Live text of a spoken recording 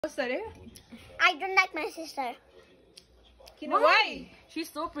Sorry? I don't like my sister. Why? She's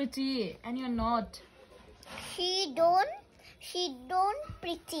so pretty and you're not. She don't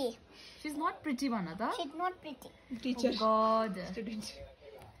pretty. She's not pretty, Vanata. She's not pretty. Teacher. Oh God. Student.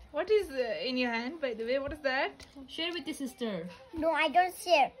 What is in your hand, by the way? What is that? Share with your sister. No, I don't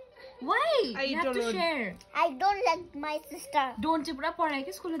share. Why? I You have to don't know. share. I don't like my sister. Don't you pura पढाइ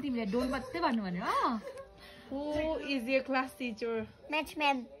के स्कुलमा तिमीले don't मात्रै भन्नु भने Who is your class teacher? Match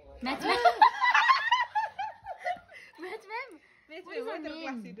ma'am. Math ma'am. Math ma'am. What is her your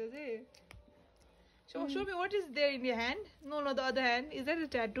class name? teacher? Show me what is there in your hand. No, the other hand. Is that a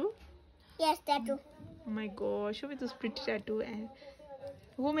tattoo? Yes, tattoo. Oh my god, show me those pretty tattoo. And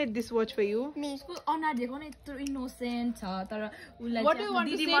who made this watch for you? Me. उसको अनुहार देखो न यत्रो innocent छ तर उलाई What do you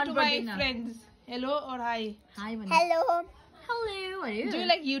want to say to my friends? Hello or hi? Hi भन्नु. Hello. Hello. Do you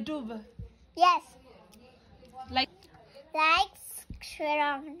like YouTube? Yes. Like Like, share,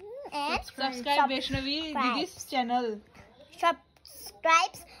 and subscribe Vaishnavi Didi's channel.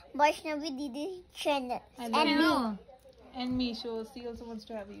 subscribe Vaishnavi Didi channel. And And me. And me, so she also wants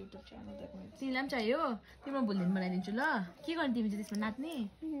to have a YouTube channel. That means. तिमीलाई पनि चाहियो तिम्रो भोलिदेखि बनाइदिन्छु ल के गर्ने तिमी चाहिँ त्यसमा नाच्ने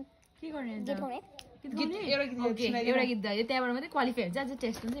के गर्ने अन्त गीत गाउने? गीत गाउने एउटा गीत ओके एउटा गीत गायो त्यहाँबाट मात्रै क्वालिफाई हुन्छ अझ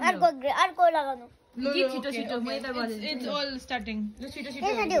टेस्ट हुन्छ अर्को लगाउनु. गीत छिटो छिटो म यता गरिदिन्छु It's all starting. ल छिटो छिटो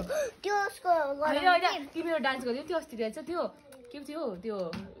त्यसमा त्यो उसको होइन गराउनु होइन तिमी एउटा डान्स गरिदियो त्यो अस्ति रहेछ त्यो के पो थियो त्यो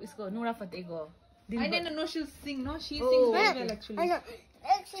उसको नुरा फतेको I didn't know she'll sing, no? She sings very well actually. होइन,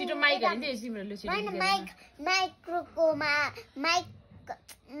 एकछिन छिटो माइक हालिदियो तिम्रो ल छिटो होइन, माइक्रोकोमा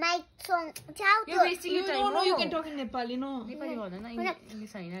माइक सङ छाउ यो त्यो वेस्टिङ You यो time know, you can talk in Nepali, no? Nepali भन्दैन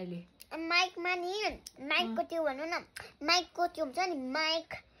इङ्ग्लिस छैन अहिले माइकमा नि माइकको त्यो भनौँ न माइकको त्यो हुन्छ नि माइक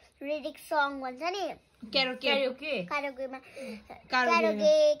लिरिक सङ भन्छ नि Karaoke. Karaoke कारोकेमा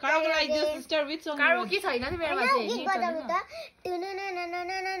Karaoke like this, sister. Which song? Karaoke छैन नि मेरोमा चाहिँ गीत गर्दा त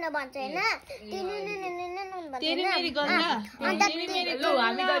टुनुनुनुनुनुनु भन्छ होइन टुनुनुनुनुनु भन्छ तेरी होइन? मेरी गन्ना. अन्त तेरी मेरी ल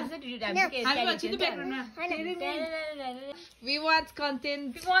हामी गर्दैछ हामी भन्छ नि ब्याकग्राउन्डमा. तेरी मेरी. We watch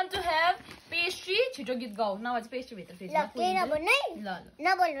content. We want to have pastry छिटो गीत गाऊ नभए चाहिँ पेस्ट्री भित्र ल फ्रिजमा केही नभन्नु है ल ल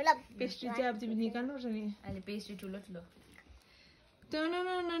नबोल्नु ल Pastry चाहिँ अब तिमी निकाल्नुपर्छ नि. अहिले पेस्ट्री ठुलो ठुलो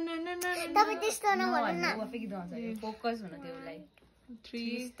तपाईँ त्यस्तो नभन्नु न आफै गीत गाउँछ फोकस हुन त्यो उसलाई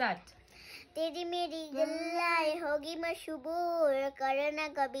 3. स्टार्ट तेरी मेरी गल्लाएं होगी मशहूर करना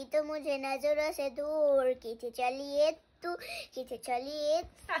कभी तो मुझे नजरों से दूर किथे चलिए तू किथे चलिए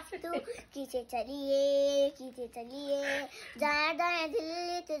तू किथे चलिए जार दाएं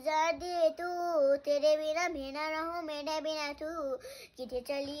दिल तू जार दिए तू तेरे बिना भी ना रहूं मेरे बिना तू किथे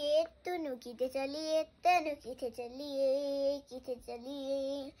चलिए तू नु किथे चलिए तनु किथे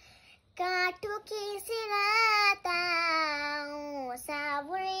चलिए काटो की सिराता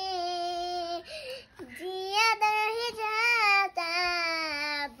सावरे जिया दर जाता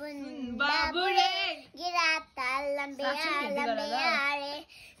बुन बाबुरे गिराता लंबे रे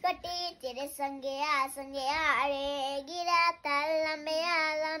कटे तेरे संगे आ रे गिराता लंबे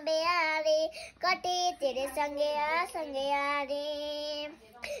रे कटे तेरे संगे आ रे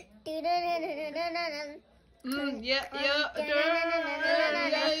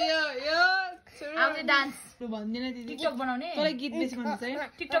आउने डान्स लु भन्दिन दिदी. टिकटक बनाउने तँलाई गीत बेसी मनपर्छ है?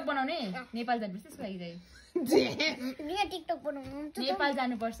 टिकटक बनाउने नेपाल जानुपर्छ त्यसको लागि चाहिँ यहाँ टिकटक बनाउनु हुन्छ नेपाल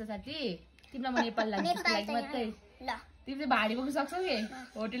जानुपर्छ साथी तिमीलाई म नेपाल लान्छु त्यसको लागि मात्रै ल तिमी चाहिँ भाडी बोक्नु सक्छौ कि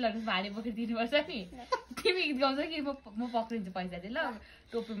होटेलहरू भाडी बोकेर दिनुपर्छ नि तिमी गीत गाउँछौ कि म पक्रिन्छु पैसा चाहिँ ल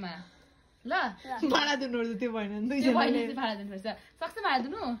टोपीमा ल भाडा दिनुपर्छ त्यो भएन नि त्यो दुईजनाले. भइले चाहिँ भाडा दिनुपर्छ सक्छ भाडा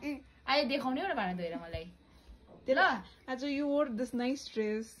दिनु अहिले देखाउने एउटा भाडा धोएर मलाई ल Ajo, you wore this nice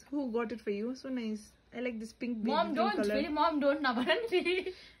dress. Who got it for you? So nice. I like this pink baby momo pink don't color. फेरि मम डोन्ट नभन नि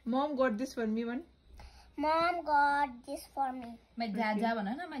फेरि Mom got this for me one. Mom got this for me. My Jaja भन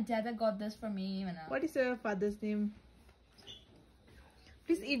न my Jaja got this for me भन What is your father's name?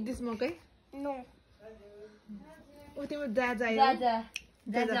 Please eat this mokai. No. Oh, तिम्रो दादा आयो. जाजा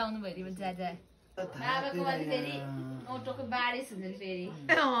जाजा आउनु भयो तिम्रो जाजा बाबाको बाद फेरि ओटोको बारिस हुन्छ नि फेरि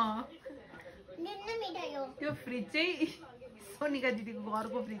अँ, निन्न मिठाई हो त्यो फ्रिज चाहिँ सोनिका दिदीको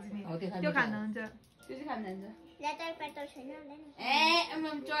घरको फ्रिज नि. त्यो खानु हुन्छ. त्यो चाहिँ खान जान्छ लेटर पेटर छैन होला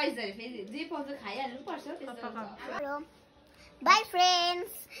नि चोइस अरे फेरि जे पाउँछ खाइहाल्नु पर्छ त्यस्तो Bye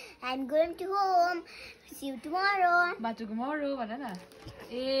friends. I'm going to home. See you tomorrow. बाटोको मरो भन न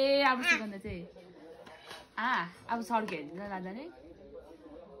ए अब सिकन्दा चाहिँ अब सड्क हेरिदिन्छ लाँदा नै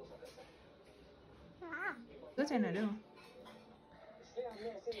त्यो छैन अरे